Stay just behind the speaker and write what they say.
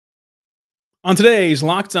On today's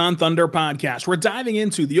Locked On Thunder podcast, we're diving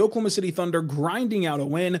into the Oklahoma City Thunder grinding out a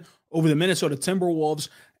win over the Minnesota Timberwolves.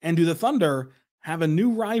 And do the Thunder have a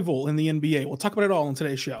new rival in the NBA? We'll talk about it all on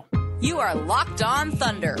today's show. You are Locked On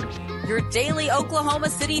Thunder, your daily Oklahoma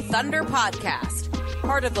City Thunder podcast.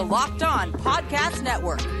 Part of the Locked On Podcast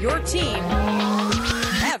Network, your team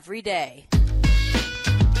every day.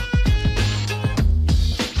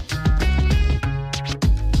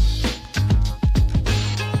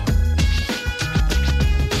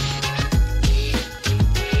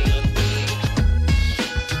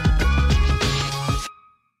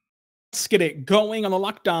 Let's get it going on the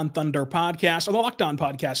Locked On Thunder podcast, or the Locked On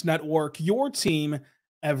Podcast Network, your team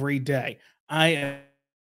every day. I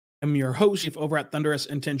am your host over at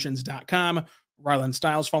thunderousintentions.com, Rylan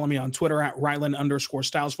Styles. Follow me on Twitter at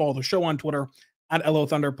Rylan_Styles. Follow the show on Twitter at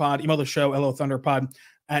LOThunderPod. Email the show,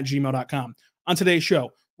 LOThunderPod@gmail.com. On today's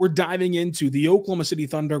show, we're diving into the Oklahoma City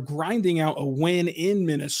Thunder grinding out a win in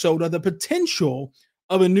Minnesota, the potential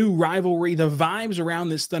of a new rivalry, the vibes around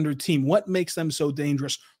this Thunder team, what makes them so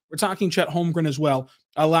dangerous. We're talking Chet Holmgren as well.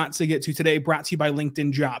 A lot to get to today, brought to you by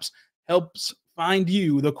LinkedIn Jobs. Helps find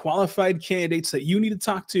you the qualified candidates that you need to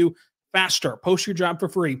talk to faster. Post your job for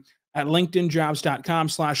free at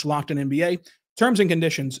linkedinjobs.com/LockedOnNBA. Terms and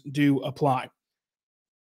conditions do apply.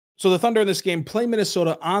 So the Thunder in this game play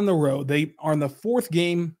Minnesota on the road. They are in the fourth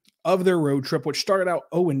game of their road trip, which started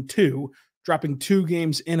out 0-2, dropping 2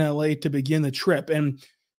 games in LA to begin the trip. And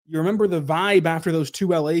you remember the vibe after those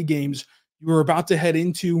 2 LA games. You were about to head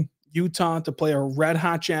into Utah to play a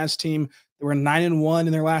red-hot Jazz team. They were 9-1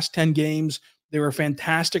 in their last 10 games. They were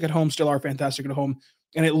fantastic at home, still are fantastic at home.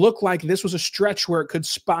 And it looked like this was a stretch where it could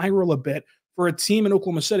spiral a bit for a team in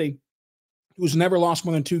Oklahoma City who's never lost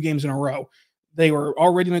more than 2 games in a row. They were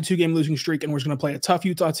already in a 2-game losing streak and was going to play a tough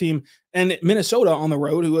Utah team. And Minnesota on the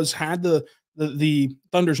road, who has had the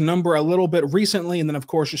Thunder's number a little bit recently, and then, of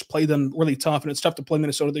course, just played them really tough. And it's tough to play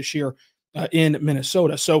Minnesota this year in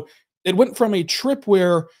Minnesota. So it went from a trip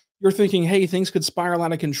where you're thinking, hey, things could spiral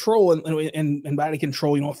out of control and out of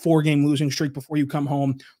control, a 4-game losing streak before you come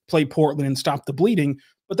home, play Portland, and stop the bleeding.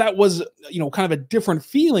 But that was, kind of a different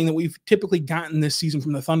feeling that we've typically gotten this season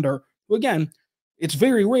from the Thunder, who, again, it's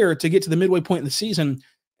very rare to get to the midway point in the season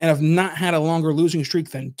and have not had a longer losing streak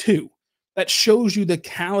than 2. That shows you the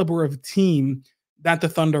caliber of team that the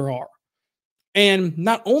Thunder are. And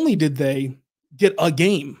not only did they get a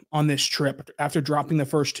game on this trip after dropping the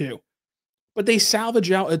first 2, but they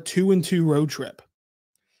salvage out a 2-2 road trip.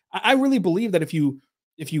 I really believe that if you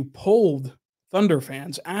polled Thunder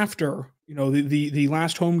fans after the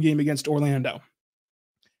last home game against Orlando,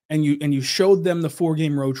 and you showed them the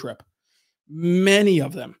 4-game road trip, many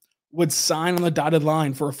of them would sign on the dotted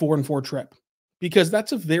line for a 4-4 trip, because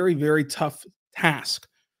that's a very, very tough task.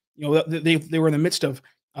 They were in the midst of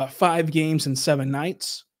 5 games and 7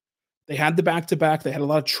 nights. They had the back-to-back. They had a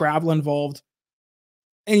lot of travel involved.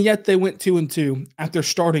 And yet they went 2-2 after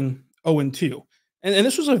starting 0-2. And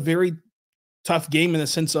this was a very tough game in the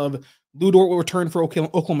sense of Lu Dort will return for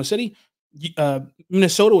Oklahoma City.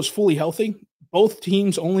 Minnesota was fully healthy. Both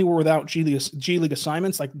teams only were without G League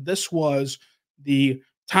assignments. Like, this was the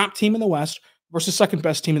top team in the West versus second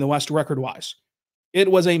best team in the West record-wise.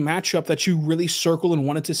 It was a matchup that you really circled and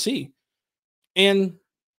wanted to see. And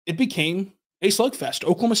it became a slugfest.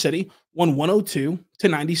 Oklahoma City won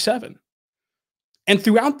 102-97. And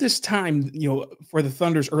throughout this time, for the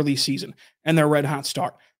Thunder's early season and their red-hot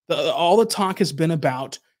start, all the talk has been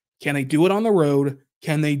about, can they do it on the road?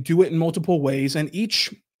 Can they do it in multiple ways? And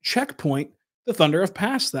each checkpoint, the Thunder have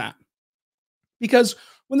passed that. Because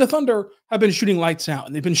when the Thunder have been shooting lights out,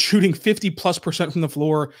 and they've been shooting 50+% from the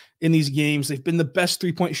floor in these games, they've been the best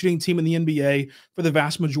 3-point shooting team in the NBA for the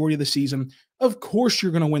vast majority of the season, of course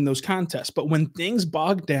you're going to win those contests. But when things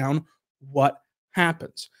bog down, what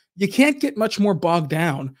happens? You can't get much more bogged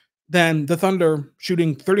down than the Thunder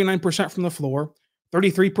shooting 39% from the floor,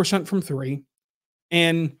 33% from 3,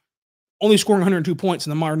 and only scoring 102 points in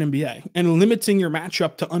the modern NBA, and limiting your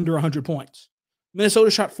matchup to under 100 points.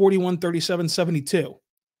 Minnesota shot 41, 37, 72.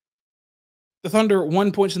 The Thunder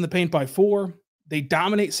won points in the paint by 4. They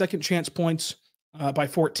dominate second chance points by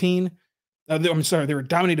 14. They were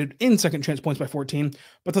dominated in second chance points by 14,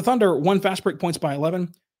 but the Thunder won fast break points by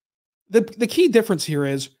 11. The key difference here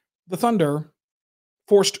is the Thunder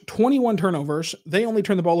forced 21 turnovers. They only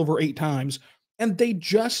turned the ball over 8 times, and they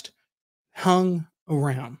just hung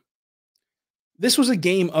around. This was a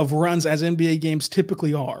game of runs, as NBA games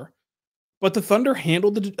typically are. But the Thunder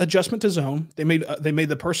handled the adjustment to zone. They made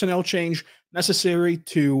the personnel change necessary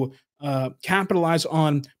to capitalize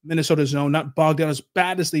on Minnesota's zone, not bogged down as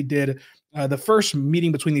bad as they did the first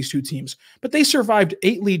meeting between these two teams. But they survived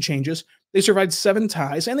 8 lead changes. They survived 7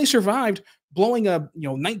 ties, and they survived blowing a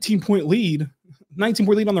 19-point lead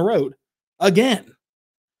on the road again.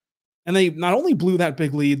 And they not only blew that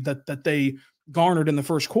big lead that they garnered in the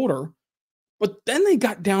first quarter, but then they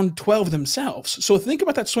got down 12 themselves. So think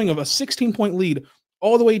about that swing of a 16-point lead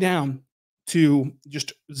all the way down to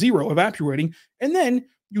just 0, evaporating, and then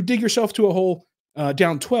you dig yourself to a hole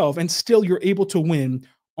down 12, and still you're able to win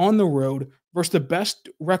on the road versus the best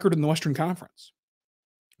record in the Western Conference.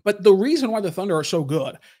 But the reason why the Thunder are so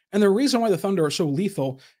good, and the reason why the Thunder are so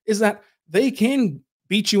lethal, is that they can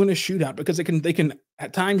beat you in a shootout because they can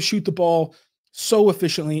at times shoot the ball so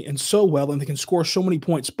efficiently and so well, and they can score so many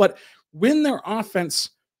points. But when their offense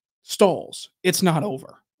stalls, it's not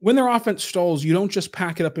over. When their offense stalls, you don't just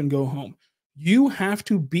pack it up and go home. You have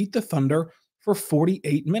to beat the Thunder for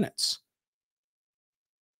 48 minutes.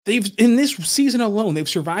 In this season alone, they've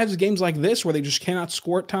survived games like this where they just cannot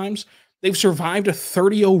score at times. They've survived a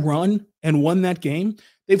 30-0 run and won that game.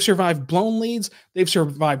 They've survived blown leads. They've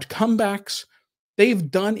survived comebacks.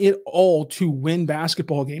 They've done it all to win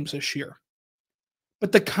basketball games this year.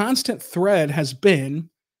 But the constant thread has been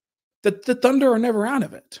that the Thunder are never out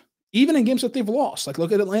of it. Even in games that they've lost. Like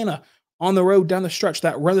look at Atlanta on the road down the stretch,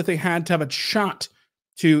 that run that they had to have a shot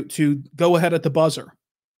to go ahead at the buzzer,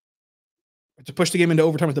 to push the game into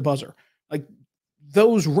overtime at the buzzer. Like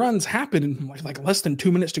those runs happen in like less than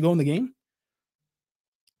 2 minutes to go in the game.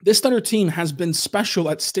 This Thunder team has been special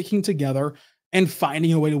at sticking together and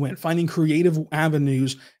finding a way to win, finding creative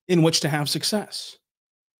avenues in which to have success.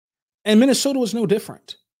 And Minnesota was no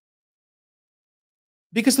different.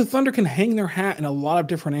 Because the Thunder can hang their hat in a lot of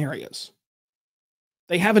different areas.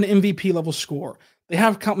 They have an MVP level score. They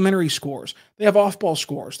have complementary scores. They have off-ball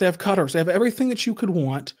scores. They have cutters. They have everything that you could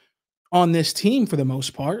want on this team for the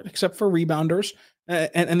most part, except for rebounders,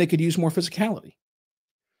 and they could use more physicality.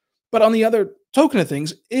 But on the other token of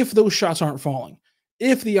things, if those shots aren't falling,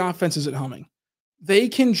 if the offense isn't humming, they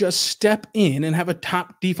can just step in and have a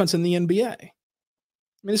top defense in the NBA. I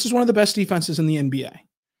mean, this is one of the best defenses in the NBA.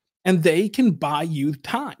 And they can buy you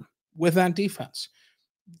time with that defense.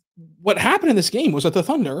 What happened in this game was that the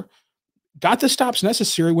Thunder got the stops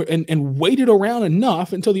necessary and waited around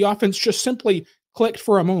enough until the offense just simply clicked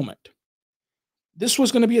for a moment. This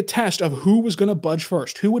was going to be a test of who was going to budge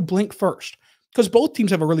first, who would blink first, because both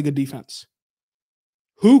teams have a really good defense.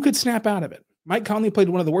 Who could snap out of it? Mike Conley played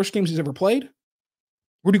one of the worst games he's ever played.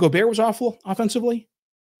 Rudy Gobert was awful offensively.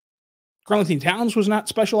 Karl-Anthony Towns was not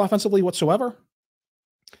special offensively whatsoever.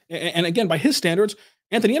 And again, by his standards,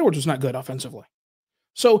 Anthony Edwards was not good offensively.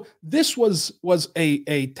 So this was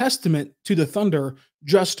a testament to the Thunder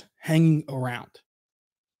just hanging around.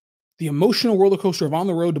 The emotional roller coaster of on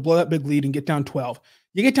the road to blow that big lead and get down 12.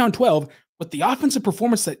 You get down 12, but the offensive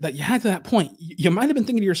performance that you had to that point, you might have been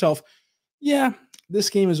thinking to yourself, yeah, this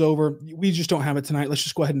game is over. We just don't have it tonight. Let's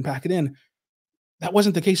just go ahead and pack it in. That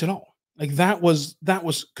wasn't the case at all. Like that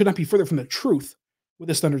could not be further from the truth with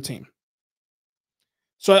this Thunder team.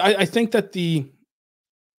 So I think that the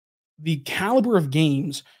caliber of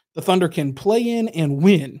games the Thunder can play in and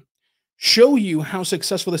win show you how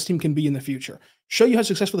successful this team can be in the future. Show you how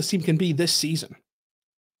successful this team can be this season.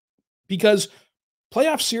 Because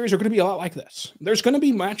playoff series are going to be a lot like this. There's going to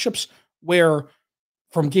be matchups where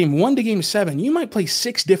from game 1 to game 7, you might play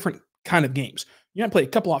 6 different kind of games. You might play a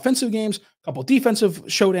couple offensive games, a couple defensive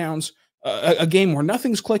showdowns, a game where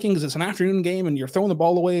nothing's clicking because it's an afternoon game and you're throwing the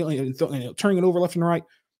ball away and turning it over left and right.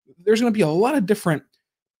 There's going to be a lot of different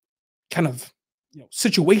kind of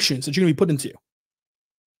situations that you're going to be put into.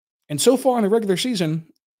 And so far in the regular season,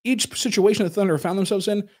 each situation the Thunder have found themselves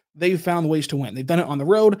in, they've found ways to win. They've done it on the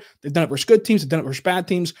road. They've done it versus good teams. They've done it versus bad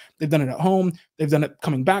teams. They've done it at home. They've done it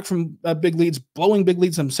coming back from big leads, blowing big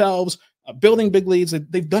leads themselves, building big leads.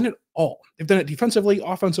 They've done it all. They've done it defensively,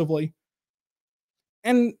 offensively.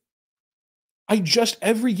 And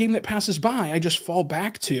every game that passes by, I just fall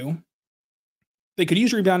back to they could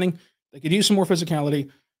use rebounding, they could use some more physicality,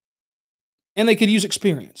 and they could use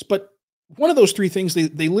experience. But one of those 3 things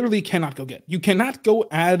they literally cannot go get. You cannot go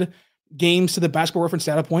add games to the Basketball Reference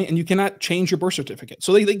data point, and you cannot change your birth certificate.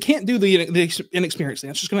 So they can't do the inexperience thing.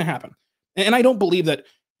 That's just going to happen. And I don't believe that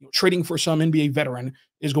trading for some NBA veteran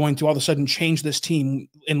is going to all of a sudden change this team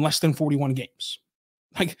in less than 41 games.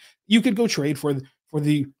 Like you could go trade for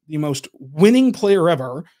the most winning player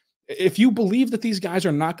ever. If you believe that these guys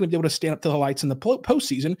are not going to be able to stand up to the lights in the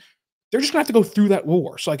postseason, they're just going to have to go through that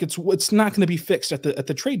war. So like it's not going to be fixed at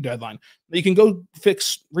the trade deadline. You can go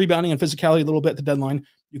fix rebounding and physicality a little bit at the deadline.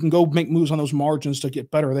 You can go make moves on those margins to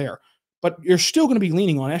get better there. But you're still going to be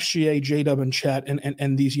leaning on SGA, J-Dub, and Chet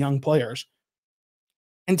and these young players.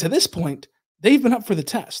 And to this point, they've been up for the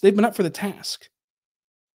test. They've been up for the task.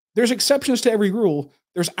 there's exceptions to every rule.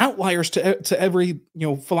 There's outliers to every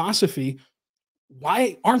philosophy.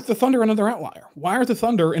 Why aren't the Thunder another outlier? Why are the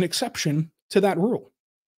Thunder an exception to that rule?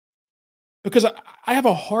 Because I have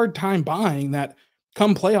a hard time buying that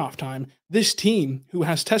come playoff time, this team who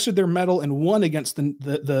has tested their mettle and won against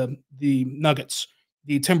the Nuggets,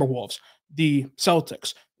 the Timberwolves, the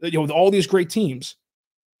Celtics, all these great teams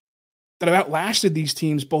that have outlasted these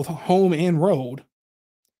teams both home and road,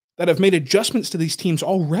 that have made adjustments to these teams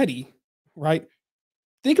already, right?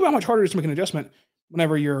 Think about how much harder it is to make an adjustment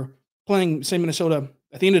whenever you're playing, say, Minnesota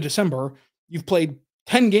at the end of December. You've played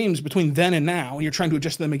 10 games between then and now, and you're trying to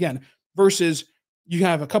adjust them again, versus you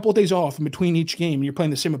have a couple of days off in between each game, and you're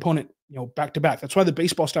playing the same opponent, back to back. That's why the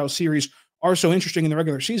baseball style series are so interesting in the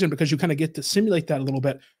regular season, because you kind of get to simulate that a little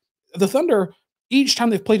bit. The Thunder, each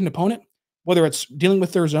time they've played an opponent, whether it's dealing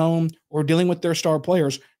with their zone or dealing with their star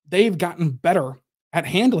players, they've gotten better at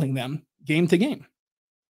handling them game to game.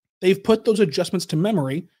 They've put those adjustments to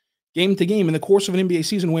memory game to game in the course of an NBA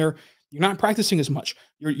season where you're not practicing as much.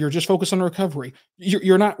 You're just focused on recovery.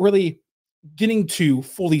 You're not really getting to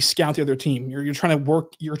fully scout the other team. You're trying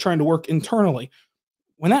to work internally.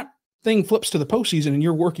 When that thing flips to the postseason and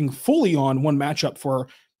you're working fully on one matchup for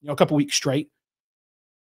a couple weeks straight,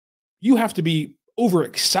 you have to be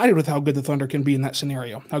overexcited with how good the Thunder can be in that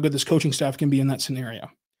scenario, how good this coaching staff can be in that scenario.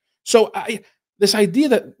 So this idea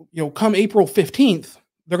that come April 15th,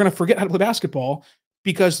 they're going to forget how to play basketball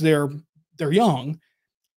because they're young,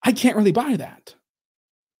 I can't really buy that.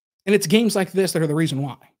 And it's games like this that are the reason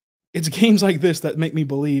why. It's games like this that make me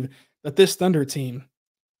believe that this Thunder team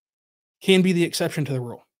can be the exception to the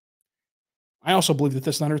rule. I also believe that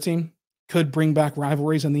this Thunder team could bring back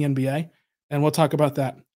rivalries in the NBA, and we'll talk about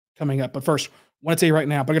that coming up. But first, I want to tell you right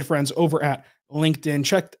now, my good friends over at LinkedIn,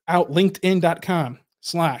 check out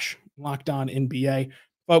linkedin.com/LockedOnNBA.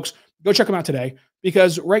 Folks, go check them out today,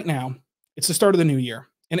 because right now it's the start of the new year,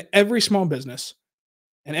 and every small business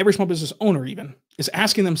and every small business owner even is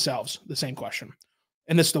asking themselves the same question.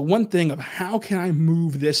 And it's the one thing of, how can I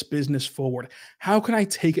move this business forward? How can I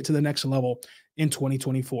take it to the next level in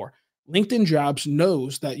 2024? LinkedIn Jobs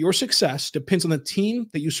knows that your success depends on the team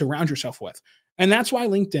that you surround yourself with. And that's why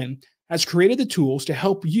LinkedIn has created the tools to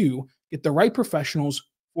help you get the right professionals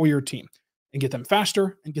for your team and get them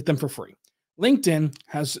faster and get them for free. LinkedIn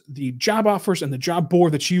has the job offers and the job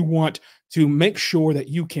board that you want to make sure that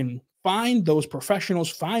you can find those professionals,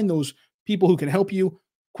 find those people who can help you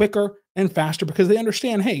quicker and faster, because they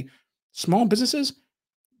understand, hey, small businesses,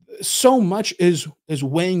 so much is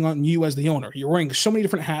weighing on you as the owner. You're wearing so many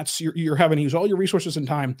different hats. You're having to use all your resources and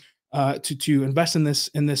time to invest in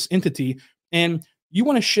this entity, and you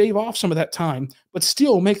want to shave off some of that time, but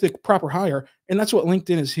still make the proper hire. And that's what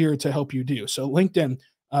LinkedIn is here to help you do. So LinkedIn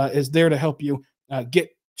is there to help you get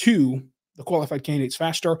to the qualified candidates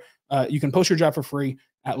faster. You can post your job for free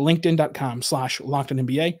at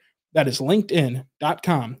linkedin.com/LockedOnNBA. That is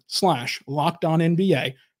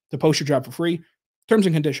linkedin.com/LockedOnNBA to post your job for free. Terms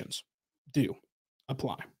and conditions do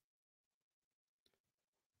apply.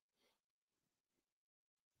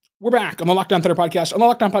 We're back on the Locked On Thunder podcast, on the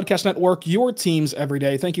Locked On Podcast Network, your teams every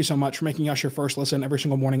day. Thank you so much for making us your first listen every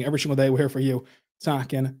single morning, every single day. We're here for you,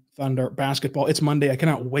 talking Thunder basketball. It's Monday. I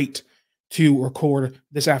cannot wait to record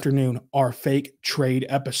this afternoon our fake trade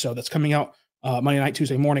episode that's coming out Monday night,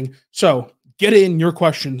 Tuesday morning. So get in your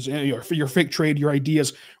questions, for your fake trade, your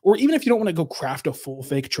ideas, or even if you don't want to go craft a full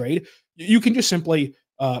fake trade, you can just simply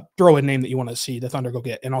throw a name that you want to see the Thunder go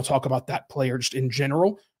get, and I'll talk about that player just in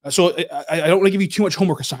general. So I don't want to give you too much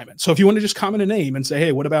homework assignment. So if you want to just comment a name and say,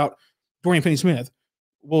 hey, what about Dorian Finney-Smith?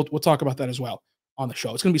 We'll talk about that as well on the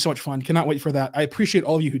show. It's going to be so much fun. Cannot wait for that. I appreciate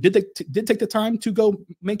all of you who did take the time to go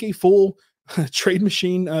make a full trade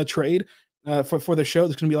machine trade for the show.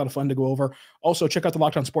 There's going to be a lot of fun to go over. Also, check out the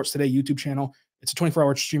Locked On Sports Today YouTube channel. It's a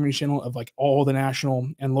 24-hour streaming channel of like all the national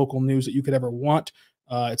and local news that you could ever want.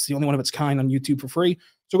 It's the only one of its kind on YouTube for free.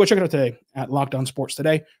 So go check it out today at Locked On Sports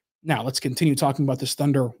Today. Now, let's continue talking about this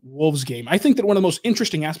Thunder-Wolves game. I think that one of the most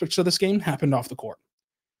interesting aspects of this game happened off the court.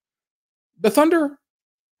 The Thunder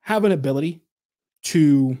have an ability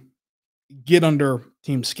to get under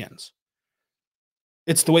team skins.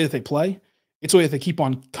 It's the way that they play. It's the way that they keep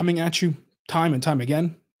on coming at you time and time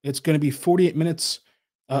again. It's going to be 48 minutes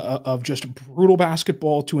of just brutal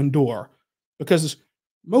basketball to endure, because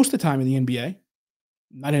most of the time in the NBA,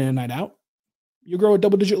 night in and night out, you grow a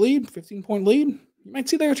double-digit lead, 15-point lead, you might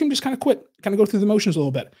see their team just kind of quit, kind of go through the motions a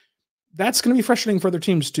little bit. That's going to be frustrating for other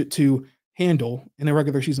teams to handle in a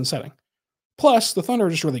regular season setting. Plus, the Thunder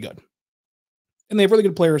are just really good. And they have really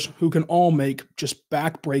good players who can all make just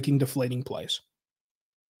back-breaking, deflating plays.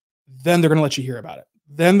 Then they're going to let you hear about it.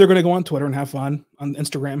 Then they're going to go on Twitter and have fun, on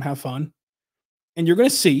Instagram, have fun. And you're going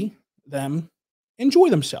to see them enjoy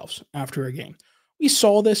themselves after a game. We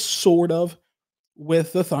saw this sort of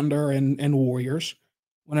with the Thunder and Warriors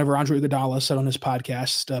whenever Andre Iguodala said on his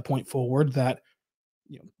podcast, Point Forward, that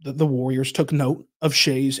the Warriors took note of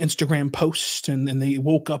Shai's Instagram posts and they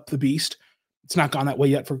woke up the beast. It's not gone that way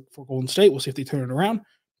yet for Golden State. We'll see if they turn it around.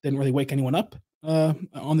 Didn't really wake anyone up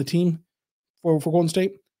on the team for Golden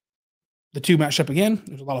State. The two matched up again.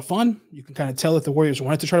 It was a lot of fun. You can kind of tell that the Warriors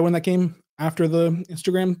wanted to try to win that game after the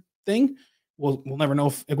Instagram thing. We'll never know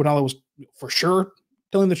if Iguodala was for sure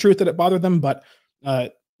telling the truth that it bothered them, but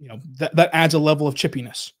that adds a level of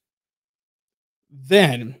chippiness.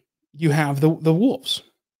 Then you have the Wolves.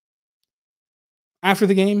 After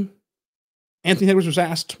the game, Anthony Edwards was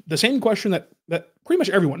asked the same question that pretty much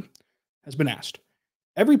everyone has been asked.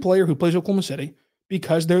 Every player who plays Oklahoma City,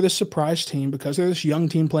 because they're this surprise team, because they're this young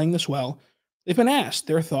team playing this well, they've been asked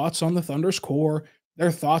their thoughts on the Thunder's core,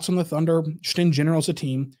 their thoughts on the Thunder just in general as a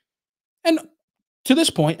team. And to this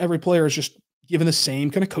point, every player is just given the same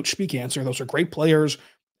kind of coach speak answer. Those are great players.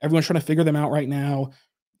 Everyone's trying to figure them out right now,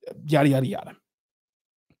 yada, yada, yada.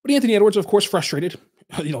 But Anthony Edwards, of course, frustrated.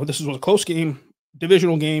 This was a close game,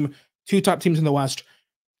 divisional game, two top teams in the West,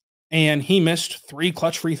 and he missed 3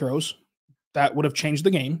 clutch free throws that would have changed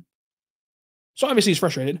the game. So obviously he's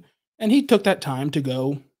frustrated, and he took that time to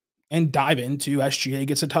go and dive into SGA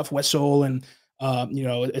gets a tough whistle, and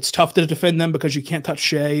it's tough to defend them because you can't touch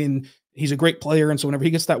Shai, and he's a great player, and so whenever he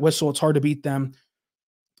gets that whistle, it's hard to beat them.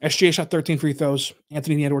 SGA shot 13 free throws.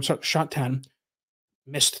 Anthony Edwards shot 10.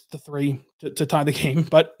 Missed the 3 to tie the game,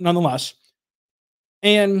 but nonetheless.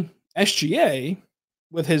 And SGA,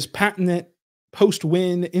 with his patented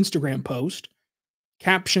post-win Instagram post,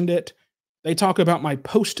 captioned it, "They talk about my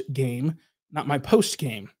post-game, not my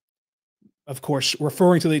post-game." Of course,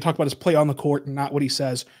 referring to they talk about his play on the court and not what he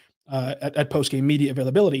says at post-game media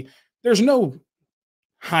availability. There's no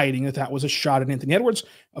hiding that was a shot at Anthony Edwards.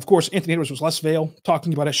 Of course, Anthony Edwards was less veiled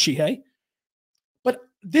talking about SGA. But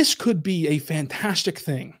this could be a fantastic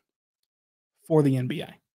thing for the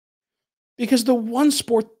NBA. Because the one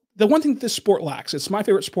thing that this sport lacks, it's my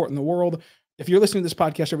favorite sport in the world. If you're listening to this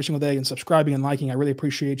podcast every single day and subscribing and liking, I really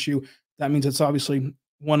appreciate you. That means it's obviously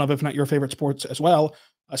one of, if not your favorite sports as well,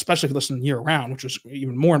 especially if you listen year round, which is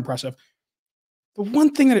even more impressive. The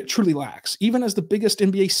one thing that it truly lacks, even as the biggest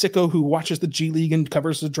NBA sicko who watches the G League and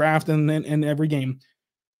covers the draft and every game,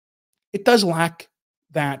 it does lack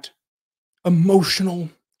that emotional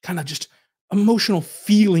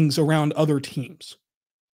feelings around other teams.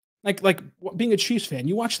 Like being a Chiefs fan,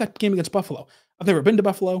 you watch that game against Buffalo. I've never been to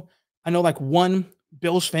Buffalo. I know like one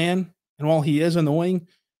Bills fan, and while he is annoying,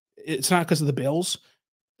 it's not because of the Bills.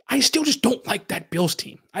 I still just don't like that Bills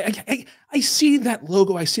team. I see that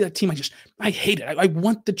logo. I see that team. I hate it. I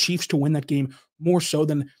want the Chiefs to win that game more so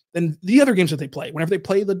than the other games that they play, whenever they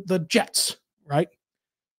play the Jets, right?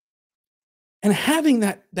 And having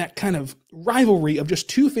that kind of rivalry of just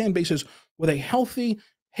two fan bases with a healthy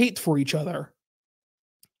hate for each other,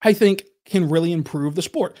 I think can really improve the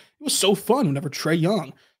sport. It was so fun whenever Trae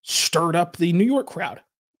Young stirred up the New York crowd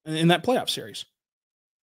in that playoff series.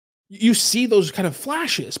 You see those kind of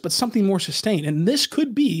flashes, but something more sustained. And this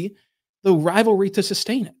could be the rivalry to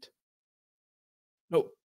sustain it. No,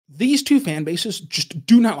 these two fan bases just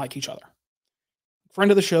do not like each other. Friend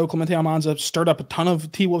of the show, Clemente Almanza, stirred up a ton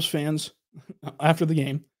of T-Wolves fans after the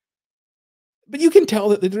game. But you can tell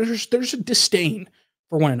that there's a disdain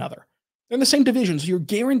for one another. They're in the same divisions. You're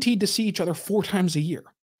guaranteed to see each other 4 times a year.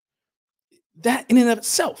 That in and of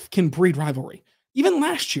itself can breed rivalry. Even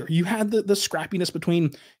last year, you had the scrappiness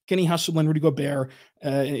between Kenny Hustle and Rudy Gobert,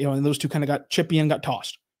 and those two kind of got chippy and got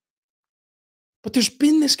tossed. But there's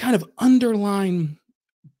been this kind of underlying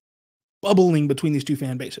bubbling between these two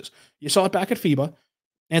fan bases. You saw it back at FIBA.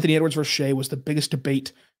 Anthony Edwards versus Shai was the biggest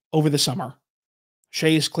debate over the summer.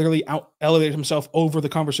 Shai has clearly elevated himself over the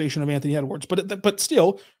conversation of Anthony Edwards. But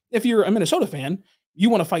still, if you're a Minnesota fan, you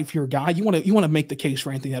want to fight for your guy. You want to make the case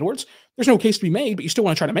for Anthony Edwards. There's no case to be made, but you still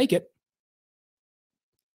want to try to make it.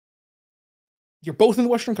 You're both in the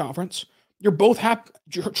Western Conference. You're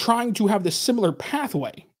trying to have this similar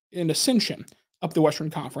pathway in ascension up the Western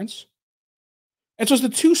Conference. And so as the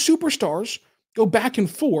two superstars go back and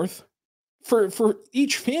forth for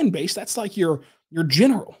each fan base, that's like your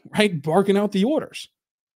general, right? Barking out the orders.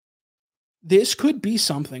 This could be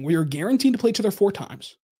something where you're guaranteed to play each other 4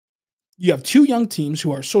 times. You have 2 young teams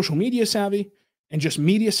who are social media savvy and just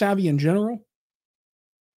media savvy in general.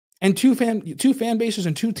 And two fan bases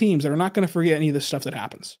and 2 teams that are not going to forget any of this stuff that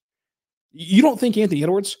happens. You don't think Anthony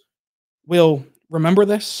Edwards will remember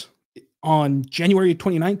this on January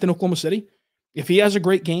 29th in Oklahoma City If he has a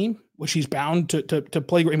great game, which he's bound to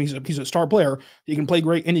play great, I mean, he's a star player. He can play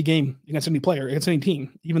great any game against any player, against any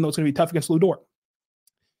team, even though it's going to be tough against Lou Dort.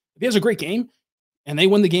 If he has a great game and they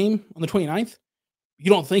win the game on the 29th, you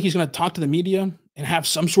don't think he's going to talk to the media and have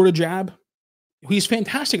some sort of jab? He's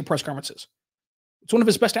fantastic at press conferences. It's one of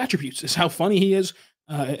his best attributes is how funny he is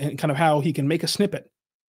and kind of how he can make a snippet.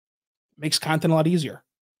 Makes content a lot easier.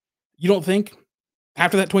 You don't think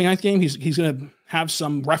after that 29th game, he's going to have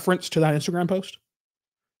some reference to that Instagram post?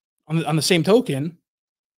 On the same token,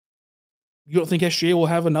 you don't think SGA will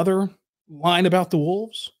have another line about the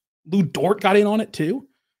Wolves? Lou Dort got in on it too.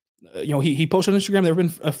 He posted on Instagram, they've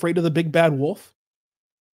been afraid of the big bad wolf.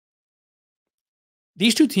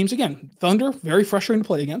 These two teams, again, Thunder, very frustrating to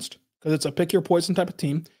play against because it's a pick your poison type of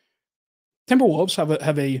team. Timberwolves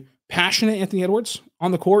have a passionate Anthony Edwards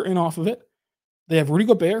on the court and off of it. They have Rudy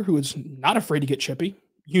Gobert, who is not afraid to get chippy.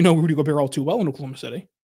 You know Rudy Gobert all too well in Oklahoma City.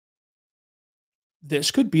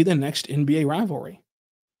 This could be the next NBA rivalry.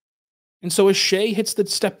 And so as Shai hits the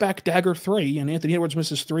step-back dagger 3 and Anthony Edwards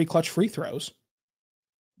misses 3 clutch free throws,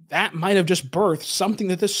 that might have just birthed something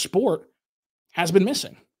that this sport has been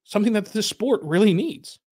missing. Something that this sport really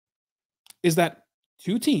needs is that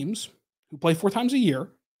two teams who play 4 times a year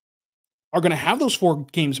are going to have those 4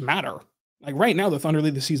 games matter. Like right now, the Thunder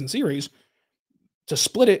lead the season series. To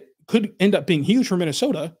split it could end up being huge for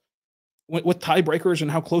Minnesota with tiebreakers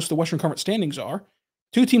and how close the Western Conference standings are.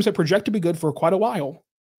 2 teams that project to be good for quite a while.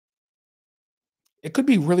 It could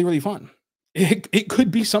be really, really fun. It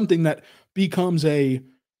could be something that becomes a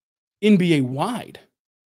NBA-wide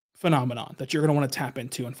phenomenon that you're going to want to tap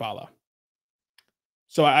into and follow.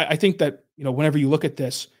 So I think that, whenever you look at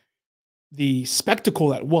this, the spectacle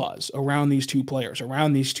that was around these 2 players,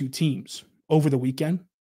 around these 2 teams over the weekend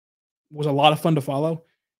was a lot of fun to follow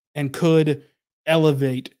and could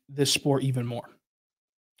elevate this sport even more.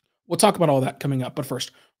 We'll talk about all that coming up. But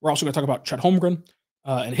first, we're also going to talk about Chet Holmgren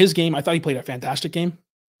and his game. I thought he played a fantastic game.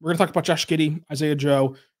 We're going to talk about Josh Giddey, Isaiah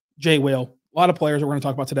Joe, Jay Will, a lot of players that we're going to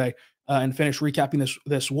talk about today and finish recapping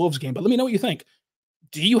this Wolves game. But let me know what you think.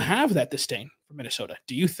 Do you have that disdain for Minnesota?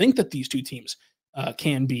 Do you think that these 2 teams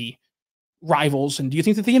can be rivals? And do you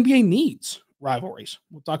think that the NBA needs rivalries?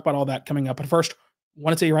 We'll talk about all that coming up. But first, I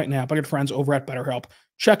want to tell you right now, my good friends over at BetterHelp,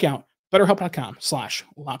 check out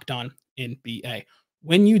BetterHelp.com/LockedOnNBA.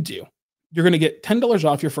 When you do, you're going to get $10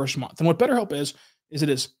 off your first month. And what BetterHelp is it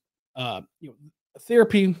is a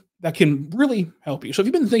therapy that can really help you. So if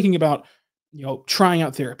you've been thinking about trying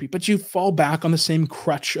out therapy, but you fall back on the same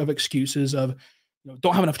crutch of excuses of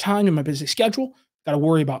don't have enough time in my busy schedule, got to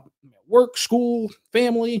worry about work, school,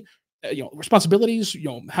 family, responsibilities,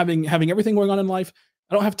 having everything going on in life.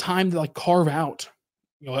 I don't have time to carve out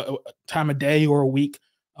a time a day or a week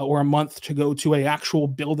or a month to go to a actual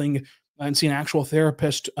building and see an actual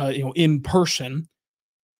therapist in person.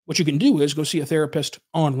 What you can do is go see a therapist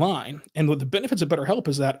online. And what the benefits of BetterHelp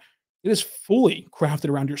is that it is fully crafted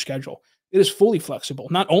around your schedule. It is fully flexible.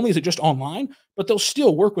 Not only is it just online, but they'll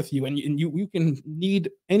still work with you, and you can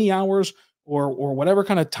need any hours or whatever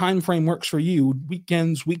kind of time frame works for you,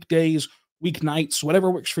 weekends, weekdays, weeknights,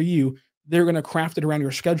 whatever works for you. They're going to craft it around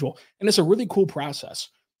your schedule. And it's a really cool process.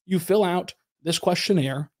 You fill out this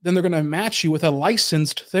questionnaire, then they're going to match you with a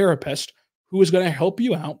licensed therapist who is going to help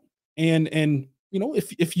you out. And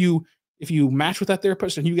if you match with that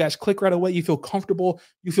therapist and you guys click right away, you feel comfortable,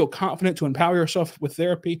 you feel confident to empower yourself with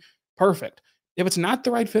therapy, perfect. If it's not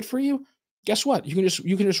the right fit for you, guess what? You can just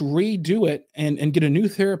redo it and get a new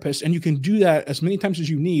therapist, and you can do that as many times as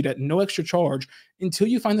you need at no extra charge until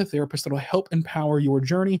you find the therapist that will help empower your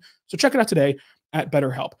journey. So check it out today at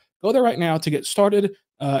BetterHelp. Go there right now to get started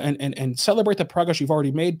and celebrate the progress you've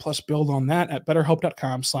already made, plus build on that at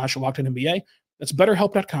BetterHelp.com/LockedOnNBA. That's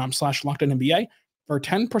BetterHelp.com/LockedOnNBA for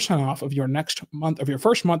 10% off of your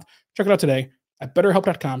first month. Check it out today at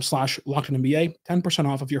BetterHelp.com/LockedOnNBA. 10%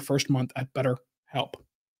 off of your first month at BetterHelp.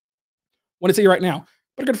 Want to tell you right now,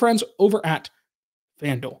 but good friends over at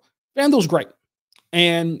FanDuel. FanDuel's great.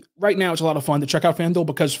 And right now it's a lot of fun to check out FanDuel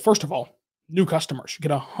because, first of all, new customers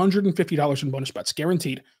get $150 in bonus bets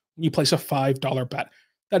guaranteed when you place a $5 bet.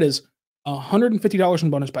 That is $150 in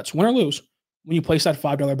bonus bets, win or lose, when you place that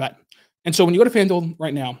 $5 bet. And so when you go to FanDuel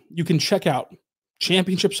right now, you can check out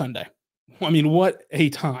Championship Sunday. I mean, what a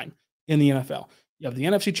time in the NFL. You have the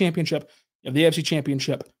NFC Championship, you have the AFC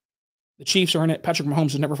Championship. The Chiefs are in it. Patrick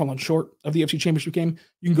Mahomes has never fallen short of the AFC Championship game.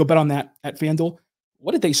 You can go bet on that at FanDuel.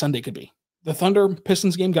 What a day Sunday could be. The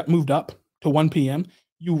Thunder-Pistons game got moved up to 1 p.m.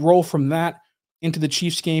 You roll from that into the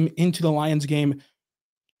Chiefs game, into the Lions game.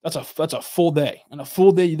 That's a full day, and a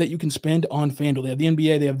full day that you can spend on FanDuel. They have the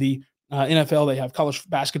NBA, they have the NFL, they have college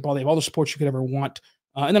basketball, they have all the sports you could ever want.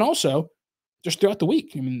 And then also, just throughout the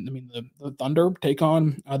week. The Thunder take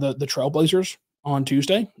on the Trailblazers on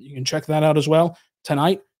Tuesday. You can check that out as well.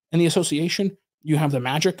 Tonight in the association, you have the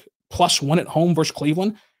Magic +1 at home versus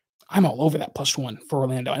Cleveland. I'm all over that +1 for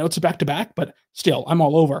Orlando. I know it's a back-to-back, but still, I'm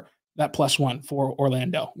all over that +1 for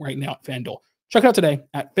Orlando right now at FanDuel. Check it out today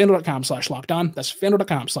at FanDuel.com/LockedOn. That's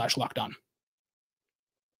FanDuel.com/LockedOn.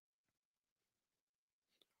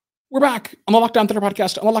 We're back on the Locked On Thunder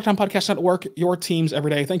podcast, on the Locked On Podcast Network, your teams every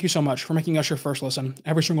day. Thank you so much for making us your first listen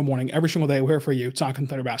every single morning, every single day. We're here for you, talking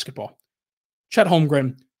Thunder basketball. Chet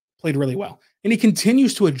Holmgren played really well, and he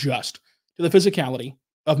continues to adjust to the physicality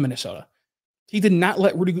of Minnesota. He did not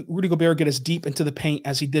let Rudy Gobert get as deep into the paint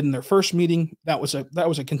as he did in their first meeting. That was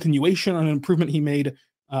a continuation on an improvement he made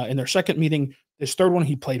in their second meeting. His third one,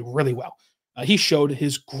 he played really well. He showed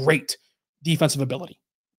his great defensive ability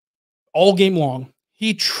all game long.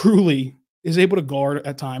 He truly is able to guard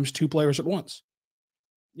at times two players at once.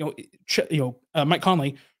 Mike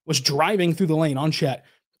Conley was driving through the lane on Chet.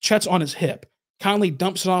 Chet's on his hip. Conley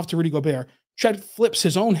dumps it off to Rudy Gobert. Chet flips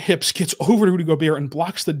his own hips, gets over to Rudy Gobert, and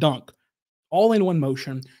blocks the dunk. All in one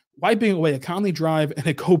motion, wiping away a Conley drive and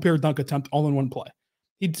a Gobert dunk attempt all in one play.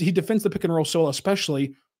 He defends the pick and roll so well,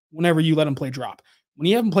 especially whenever you let him play drop. When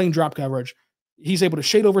you have him playing drop coverage, he's able to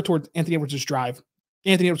shade over toward Anthony Edwards' drive.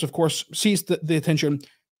 Anthony Edwards, of course, sees the attention,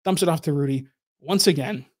 dumps it off to Rudy. Once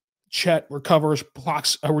again, Chet recovers,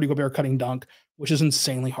 blocks a Rudy Gobert cutting dunk, which is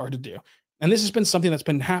insanely hard to do. And this has been something that's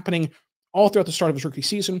been happening all throughout the start of his rookie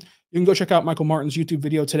season. You can go check out Michael Martin's YouTube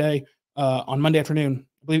video today on Monday afternoon.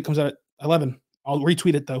 I believe it comes out at 11. I'll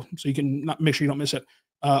retweet it, though, so you can make sure you don't miss it.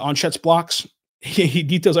 On Chet's blocks, he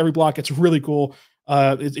details every block. It's really cool.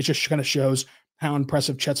 It just kind of shows how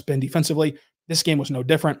impressive Chet's been defensively. This game was no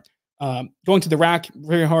different. Going to the rack,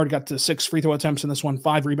 very hard, got to 6 free throw attempts in this one,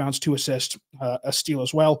 5 rebounds, 2 assists, a steal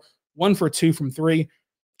as well. 1 for 2 from 3.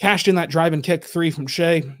 Cashed in that drive and kick 3 from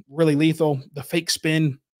Shai, really lethal. The fake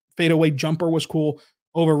spin, fadeaway jumper was cool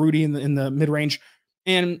over Rudy in the mid-range.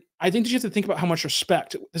 And I think that you have to think about how much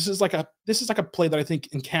respect. This is like a play that I think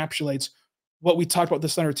encapsulates what we talked about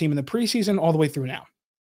this Thunder team in the preseason all the way through now.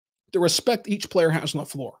 The respect each player has on the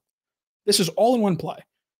floor. This is all in one play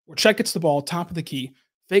where Chet gets the ball, top of the key,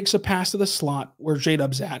 fakes a pass to the slot where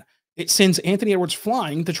J-Dub's at. It sends Anthony Edwards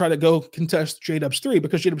flying to try to go contest J-Dub's 3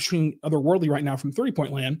 because J-Dub's shooting otherworldly right now from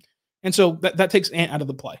three-point land. And so that takes Ant out of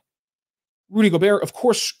the play. Rudy Gobert, of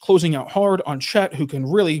course, closing out hard on Chet, who can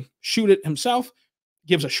really shoot it himself,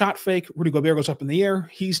 gives a shot fake. Rudy Gobert goes up in the air.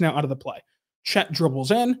 He's now out of the play. Chet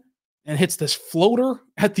dribbles in and hits this floater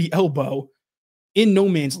at the elbow in no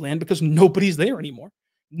man's land because nobody's there anymore.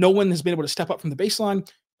 No one has been able to step up from the baseline.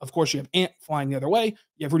 Of course, you have Ant flying the other way.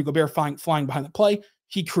 You have Rudy Gobert flying behind the play.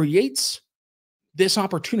 He creates this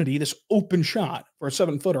opportunity, this open shot for a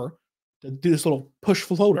 7-footer to do this little push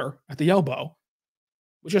floater at the elbow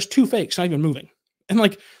with just 2 fakes, not even moving.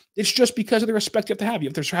 And it's just because of the respect you have to have. You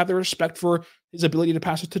have to have the respect for his ability to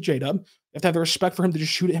pass it to J-Dub. You have to have the respect for him to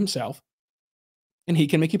just shoot it himself, and he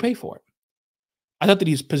can make you pay for it. I thought that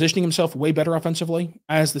he's positioning himself way better offensively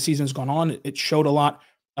as the season's gone on. It showed a lot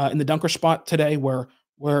in the dunker spot today where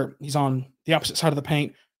he's on the opposite side of the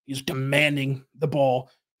paint. He's demanding the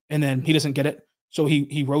ball, and then he doesn't get it. So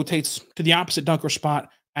he rotates to the opposite dunker spot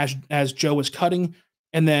as Joe is cutting.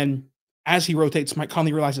 And then as he rotates, Mike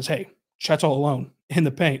Conley realizes, hey, Chet's all alone in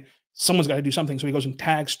the paint. Someone's got to do something. So he goes and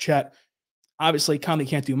tags Chet. Obviously, Conley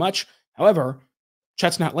can't do much. However,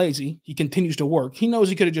 Chet's not lazy. He continues to work. He knows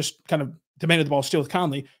he could have just kind of demanded the ball still with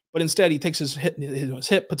Conley, but instead he takes his hip,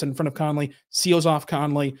 puts it in front of Conley, seals off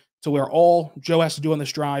Conley to where all Joe has to do on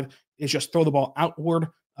this drive is just throw the ball outward,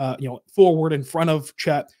 forward in front of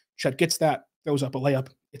Chet. Chet gets that, throws up a layup.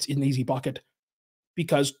 It's an easy bucket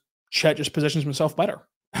because Chet just positions himself better.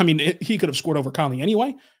 I mean, he could have scored over Conley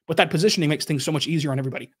anyway, but that positioning makes things so much easier on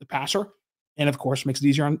everybody, the passer, and of course makes it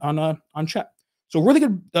easier on Chet. So really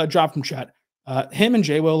good job from Chet. Him and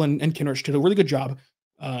J-Will and Kinrich did a really good job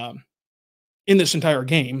in this entire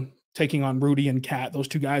game, taking on Rudy and Cat. Those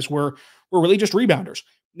two guys were really just rebounders.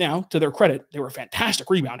 Now, to their credit, they were fantastic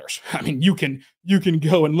rebounders. I mean, you can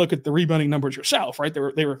go and look at the rebounding numbers yourself, right?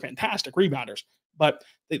 They were fantastic rebounders, but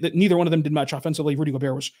neither one of them did much offensively. Rudy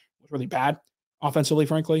Gobert was really bad offensively,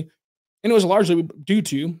 frankly, and it was largely due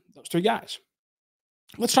to those 3 guys.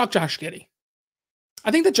 Let's talk Josh Giddey. I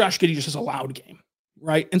think that Josh Giddey just has a loud game,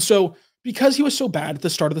 right? And so because he was so bad at the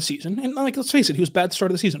start of the season, and let's face it, he was bad at the start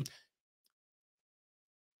of the season,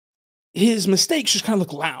 his mistakes just kind of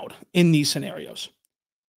look loud in these scenarios.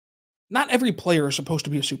 Not every player is supposed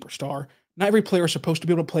to be a superstar. Not every player is supposed to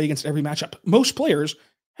be able to play against every matchup. Most players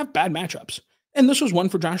have bad matchups, and this was one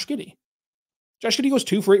for Josh Giddey. Josh Giddey goes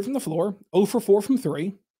 2 for 8 from the floor, 0 for 4 from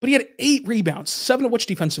 3, But he had 8 rebounds, 7 of which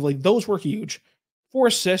defensively. Those were huge. 4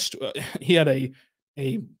 assists. He had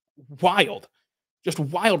a wild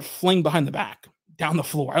fling behind the back down the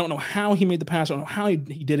floor. I don't know how he made the pass. I don't know how he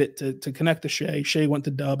did it to connect to Shai. Shai went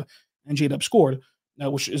to Dub, and J-Dub scored,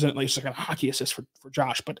 which isn't like a hockey assist for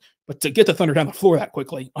Josh. But to get the Thunder down the floor that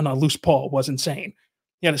quickly on a loose ball was insane.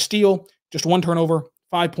 He had a steal, just 1 turnover,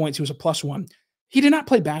 5 points. He was a +1. He did not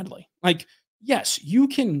play badly. Like, yes, you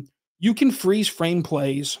can freeze frame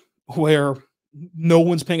plays where no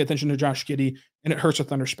one's paying attention to Josh Giddey and it hurts the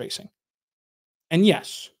Thunder spacing. And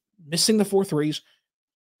yes, missing the 4 threes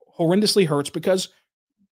horrendously hurts because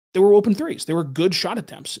there were open threes. There were good shot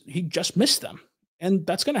attempts. He just missed them. And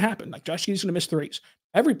that's going to happen. Like, Josh Giddey's going to miss threes.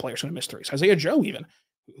 Every player's going to miss threes. Isaiah Joe, even,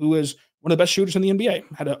 who is one of the best shooters in the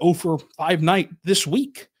NBA, had an 0 for 5 night this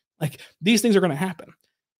week. Like, these things are going to happen.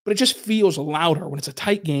 But it just feels louder when it's a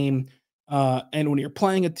tight game. And when you're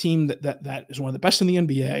playing a team that is one of the best in the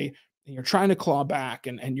NBA, and you're trying to claw back,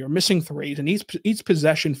 and you're missing threes, and each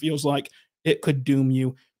possession feels like it could doom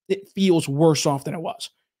you. It feels worse off than it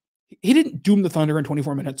was. He didn't doom the Thunder in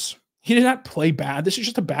 24 minutes. He did not play bad. This is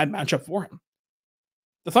just a bad matchup for him.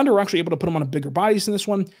 The Thunder were actually able to put him on a bigger bodies in this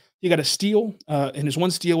one. He got a steal, and his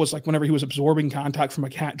one steal was like whenever he was absorbing contact from a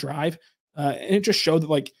Cat drive. And it just showed that,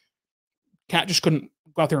 like, Cat just couldn't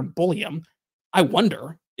go out there and bully him. I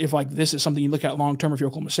wonder if, like, this is something you look at long-term if you're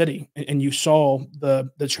Oklahoma City, and you saw the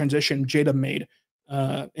transition Jada made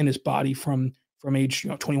in his body from age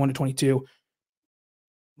 21 to 22.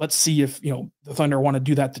 Let's see if the Thunder want to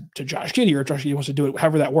do that to Josh Giddey, or Josh Giddey wants to do it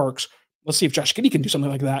however that works. Let's see if Josh Giddey can do something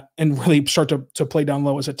like that and really start to play down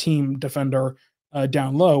low as a team defender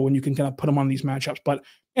down low, and you can kind of put him on these matchups. But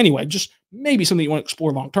anyway, just maybe something you want to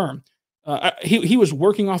explore long-term. He was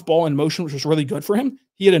working off ball in motion, which was really good for him.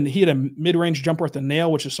 He had a mid-range jumper at the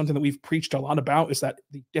nail, which is something that we've preached a lot about, is that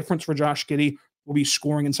the difference for Josh Giddey will be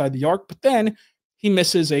scoring inside the arc. But then he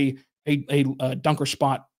misses a dunker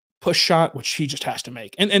spot push shot, which he just has to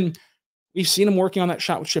make. And we've seen him working on that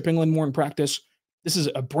shot with Chip England more in practice. This is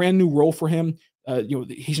a brand new role for him.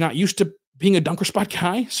 He's not used to being a dunker spot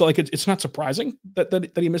guy, so like it's not surprising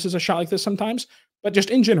that he misses a shot like this sometimes. But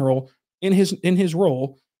just in general, in his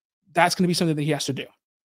role, that's going to be something that he has to do.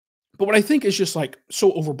 But what I think is just like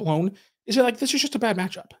so overblown is that, like, this is just a bad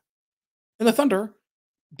matchup. And the Thunder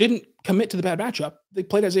didn't commit to the bad matchup. They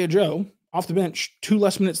played Isaiah Joe off the bench 2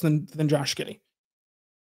 less minutes than Josh Giddey.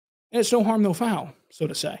 And it's no harm, no foul, so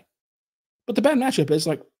to say. But the bad matchup is,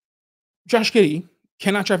 like, Josh Giddey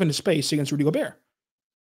cannot drive into space against Rudy Gobert.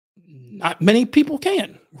 Not many people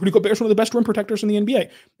can. Rudy Gobert is one of the best rim protectors in the NBA.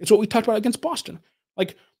 It's what we talked about against Boston.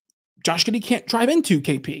 Like, Josh Giddey can't drive into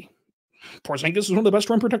KP. Porzingis is one of the best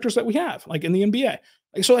rim protectors that we have, like, in the NBA.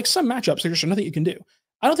 Like, so, like, some matchups, there's just nothing you can do.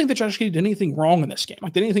 I don't think that Josh Giddey did anything wrong in this game.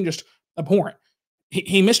 Like, did anything just abhorrent.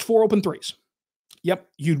 He missed 4 open threes. Yep,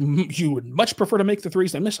 you would much prefer to make the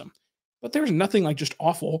threes than miss them. But there's nothing, like, just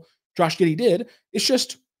awful Josh Giddey did. It's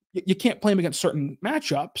just you can't play him against certain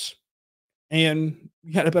matchups, and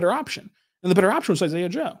you had a better option. And the better option was Isaiah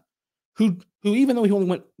Joe, who even though he only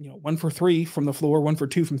went 1 for 3 from the floor, 1 for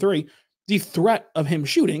 2 from 3, the threat of him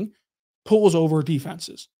shooting pulls over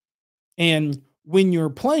defenses. And when you're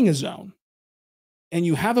playing a zone and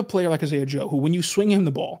you have a player like Isaiah Joe, who when you swing him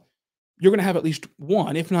the ball, you're going to have at least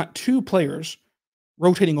 1, if not 2 players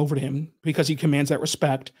rotating over to him because he commands that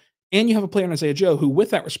respect. And you have a player in Isaiah Joe who,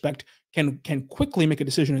 with that respect, can quickly make a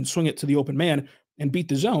decision and swing it to the open man and beat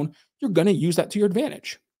the zone. You're going to use that to your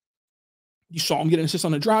advantage. You saw him get an assist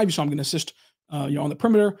on the drive. You saw him get an assist on the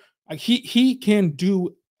perimeter. Like, he can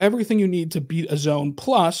do everything you need to beat a zone.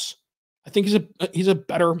 Plus, I think he's a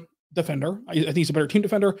better defender. I think he's a better team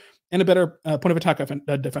defender and a better point of attack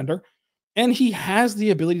defender. And he has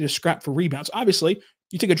the ability to scrap for rebounds. Obviously,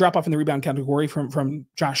 you take a drop off in the rebound category from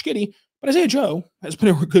Josh Giddey, but Isaiah Joe has been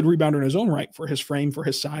a good rebounder in his own right for his frame, for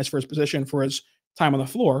his size, for his position, for his time on the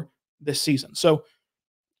floor this season. So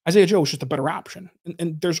Isaiah Joe is just a better option.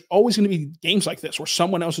 And there's always going to be games like this where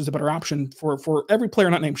someone else is the better option for every player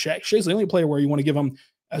not named Shai. Shai's the only player where you want to give him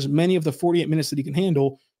as many of the 48 minutes that he can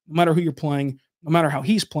handle, no matter who you're playing, no matter how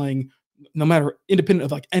he's playing, no matter independent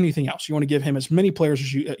of, like, anything else. You want to give him as many players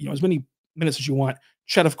as as many minutes as you want.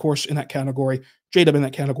 Chet, of course, in that category. J-Dub in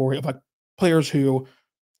that category of, like, players who,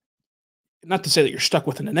 not to say that you're stuck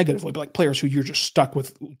with in a negative way, but like players who you're just stuck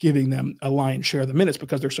with giving them a lion's share of the minutes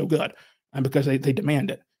because they're so good and because they demand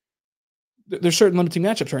it. There's certain limiting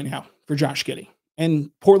matchups right now for Josh Giddey, and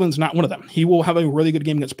Portland's not one of them. He will have a really good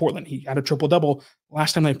game against Portland. He had a triple-double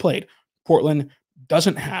last time they played. Portland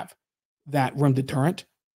doesn't have that rim deterrent,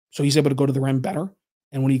 so he's able to go to the rim better.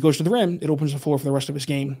 And when he goes to the rim, it opens the floor for the rest of his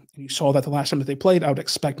game. And you saw that the last time that they played. I would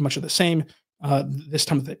expect much of the same this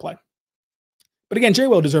time that they play. But again, Jay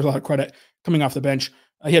Will deserves a lot of credit coming off the bench.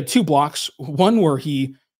 He had 2 blocks, one where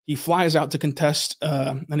he flies out to contest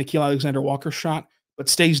an Nickeil Alexander-Walker shot, but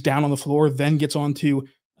stays down on the floor, then gets onto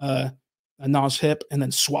a Nas hip and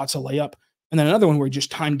then swats a layup. And then another one where he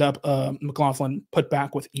just timed up McLaughlin put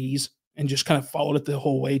back with ease and just kind of followed it the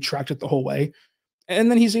whole way, tracked it the whole way.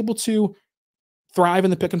 And then he's able to thrive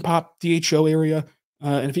in the pick and pop DHO area.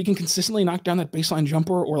 And if he can consistently knock down that baseline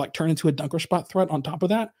jumper or like turn into a dunker spot threat on top of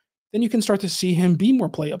that, then you can start to see him be more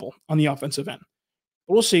playable on the offensive end.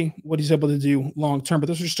 But we'll see what he's able to do long term. But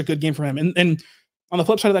this was just a good game for him. And on the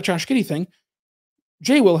flip side of that Josh Giddey thing,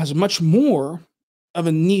 Jay Will has much more of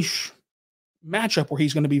a niche matchup where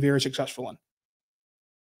he's going to be very successful in.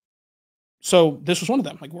 So this was one of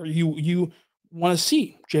them, like where you want to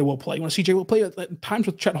see Jay Will play. You want to see Jay Will play at times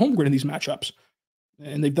with Chet Holmgren in these matchups.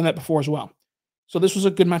 And they've done that before as well. So this was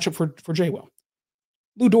a good matchup for Jay Will.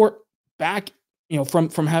 Lu Dort back,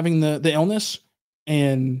 from having the illness,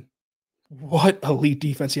 and what elite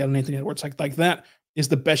defense he had on Anthony Edwards. Like that is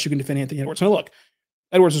the best you can defend Anthony Edwards. Now look,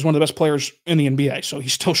 Edwards is one of the best players in the NBA, so he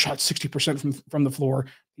still shot 60% from the floor.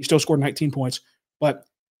 He still scored 19 points, but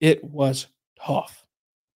it was tough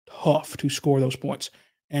to score those points.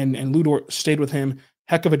 And Lu Dort stayed with him.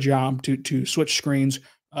 Heck of a job to switch screens,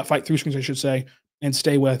 fight through screens, I should say, and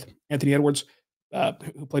stay with Anthony Edwards,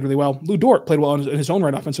 who played really well. Lu Dort played well in his own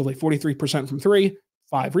right offensively, 43% from 3,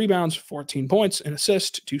 5 rebounds, 14 points, an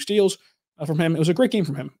assist, 2 steals from him. It was a great game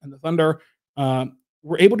from him. And the Thunder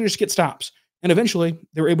were able to just get stops. And eventually,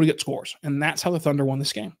 they were able to get scores. And that's how the Thunder won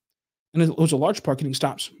this game. And it was a large part getting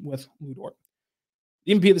stops with Lu Dort.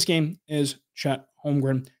 The MVP of this game is Chet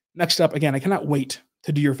Holmgren. Next up, again, I cannot wait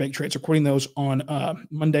to do your fake trades, recording those on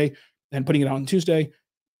Monday and putting it out on Tuesday.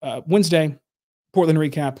 Wednesday, Portland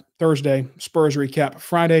recap. Thursday, Spurs recap.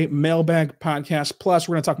 Friday, mailbag podcast. Plus,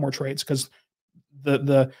 we're going to talk more trades because let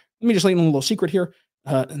me just let you know a little secret here.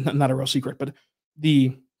 Not a real secret, but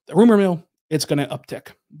the rumor mill, it's going to uptick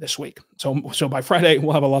this week. So by Friday,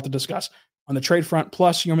 we'll have a lot to discuss on the trade front.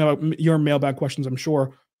 Plus, your mailbag questions, I'm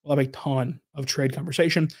sure we'll have a ton of trade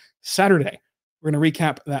conversation. Saturday, we're going to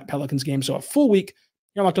recap that Pelicans game. So a full week.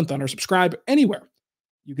 You're Locked on Thunder. Subscribe anywhere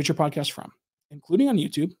you get your podcast from, including on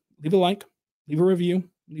YouTube. Leave a like, leave a review,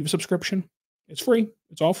 leave a subscription. It's free.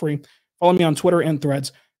 It's all free. Follow me on Twitter and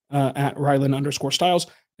Threads at Rylan_Styles.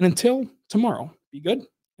 And until tomorrow, be good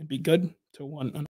and be good to one another.